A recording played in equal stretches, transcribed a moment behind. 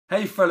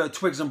Hey fellow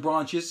twigs and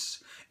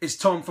branches, it's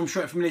Tom from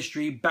Skeletal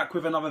Ministry back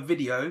with another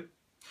video.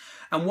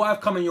 And what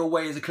I've come in your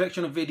way is a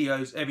collection of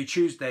videos every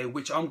Tuesday,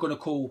 which I'm going to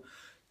call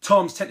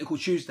Tom's Technical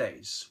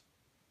Tuesdays,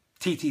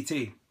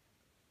 TTT.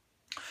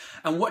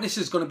 And what this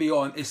is going to be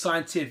on is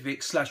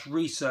scientific /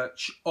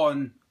 research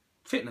on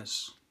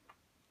fitness.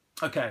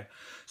 Okay,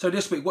 so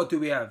this week what do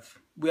we have?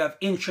 We have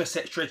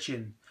intraset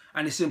stretching,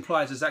 and this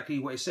implies exactly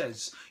what it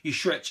says. You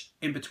stretch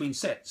in between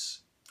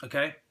sets,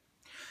 okay?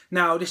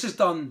 Now, this is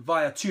done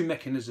via two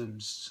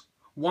mechanisms.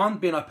 One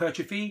being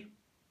hypertrophy,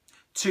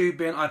 two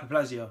being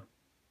hyperplasia.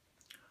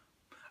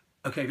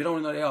 Okay, if you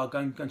don't want to know what they are, go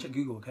and check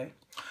Google, okay?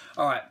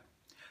 All right.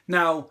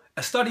 Now,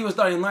 a study was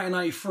done in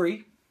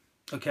 1993,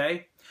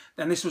 okay?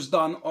 And this was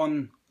done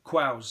on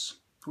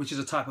quails, which is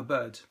a type of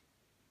bird.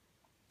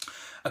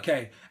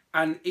 Okay,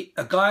 and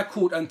a guy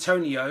called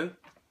Antonio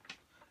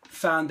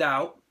found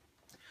out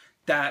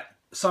that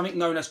something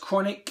known as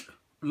chronic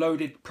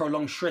loaded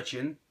prolonged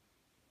stretching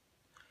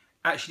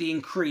actually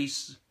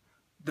increase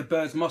the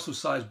bird's muscle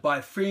size by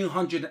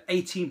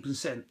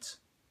 318%,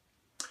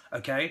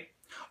 okay,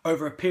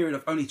 over a period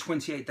of only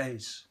 28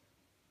 days.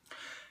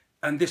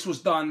 And this was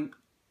done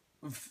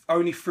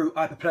only through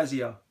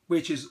hyperplasia,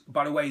 which is,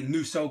 by the way,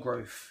 new cell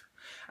growth.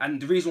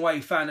 And the reason why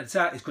he found it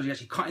out is because he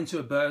actually cut into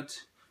a bird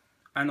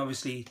and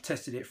obviously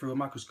tested it through a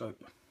microscope.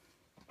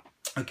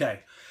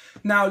 Okay,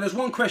 now there's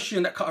one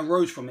question that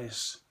arose from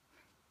this.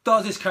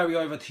 Does this carry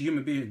over to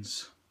human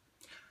beings?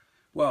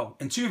 Well,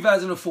 in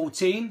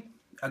 2014,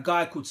 a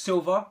guy called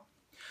Silva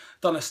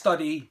done a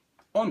study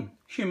on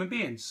human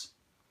beings.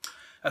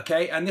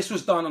 Okay, and this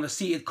was done on the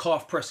seated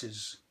calf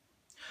presses.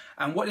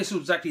 And what this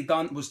was actually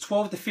done was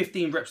 12 to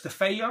 15 reps to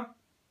failure.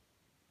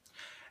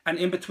 And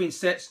in between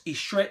sets, he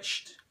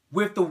stretched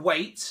with the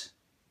weight.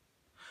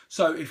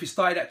 So if you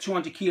started at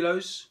 200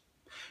 kilos,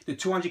 the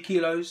 200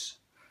 kilos,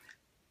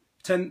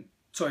 12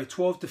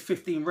 to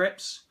 15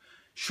 reps,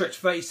 stretch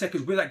 30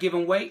 seconds with that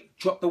given weight,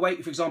 drop the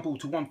weight, for example,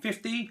 to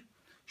 150,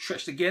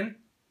 stretched again,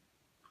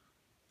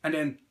 and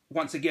then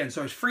once again.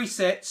 So it's 3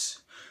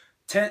 sets,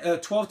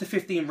 12 to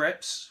 15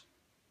 reps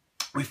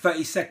with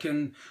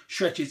 30-second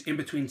stretches in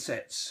between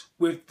sets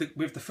with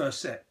the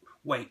first set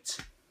weight.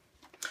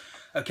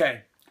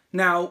 Okay,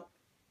 now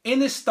in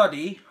this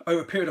study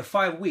over a period of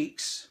 5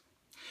 weeks,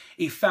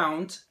 he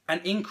found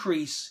an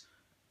increase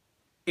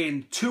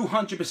in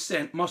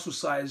 200% muscle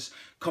size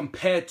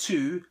compared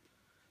to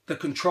the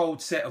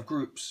controlled set of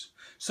groups.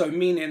 So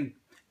meaning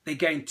they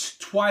gained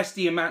twice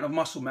the amount of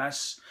muscle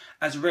mass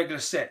as regular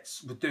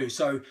sets would do.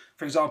 So,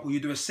 for example, you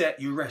do a set,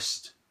 you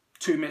rest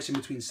 2 minutes in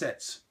between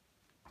sets.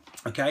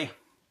 Okay?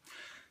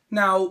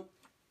 Now,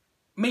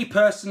 me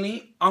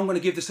personally, I'm going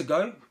to give this a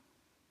go.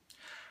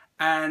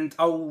 And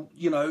I'll,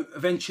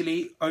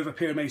 eventually, over a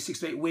period of maybe 6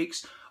 to 8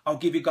 weeks, I'll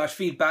give you guys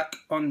feedback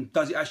on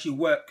does it actually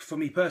work for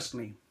me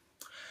personally.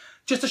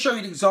 Just to show you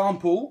an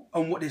example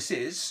on what this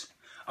is,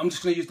 I'm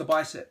just going to use the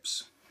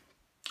biceps.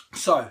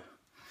 So,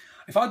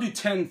 if I do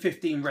 10,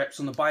 15 reps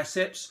on the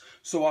biceps,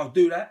 so I'll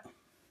do that.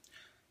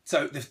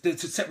 So the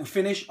set will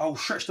finish, I'll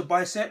stretch the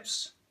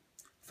biceps,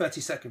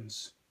 30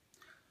 seconds.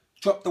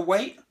 Drop the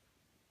weight,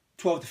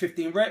 12 to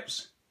 15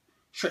 reps,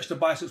 stretch the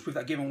biceps with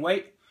that given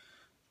weight.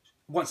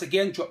 Once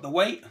again, drop the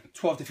weight,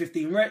 12 to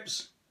 15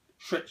 reps,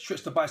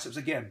 stretch the biceps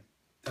again,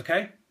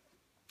 okay?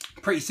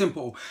 Pretty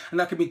simple, and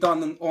that can be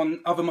done on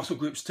other muscle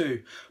groups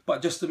too.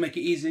 But just to make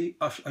it easy,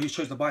 I just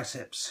chose the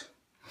biceps.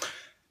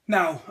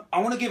 Now, I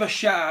want to give a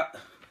shout out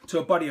to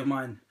a buddy of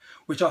mine,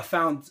 which I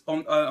found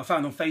on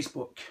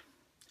Facebook,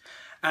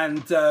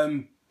 and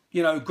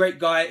great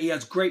guy. He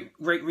has great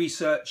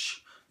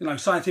research,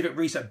 scientific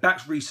research,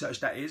 backed research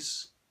that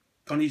is,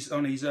 on his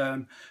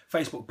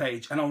Facebook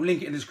page, and I'll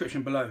link it in the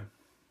description below.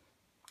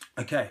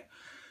 Okay,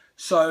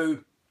 so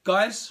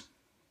guys,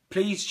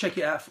 please check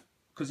it out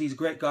because he's a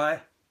great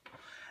guy,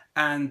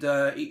 and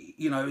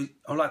I'd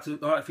like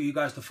for you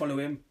guys to follow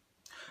him,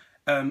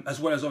 as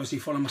well as obviously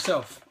follow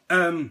myself.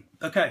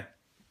 Okay.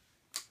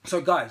 So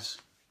guys,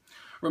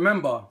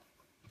 remember,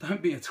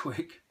 don't be a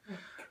twig,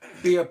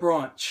 be a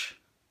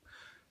branch.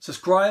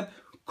 Subscribe,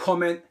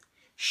 comment,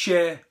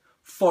 share,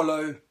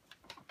 follow.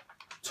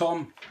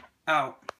 Tom out.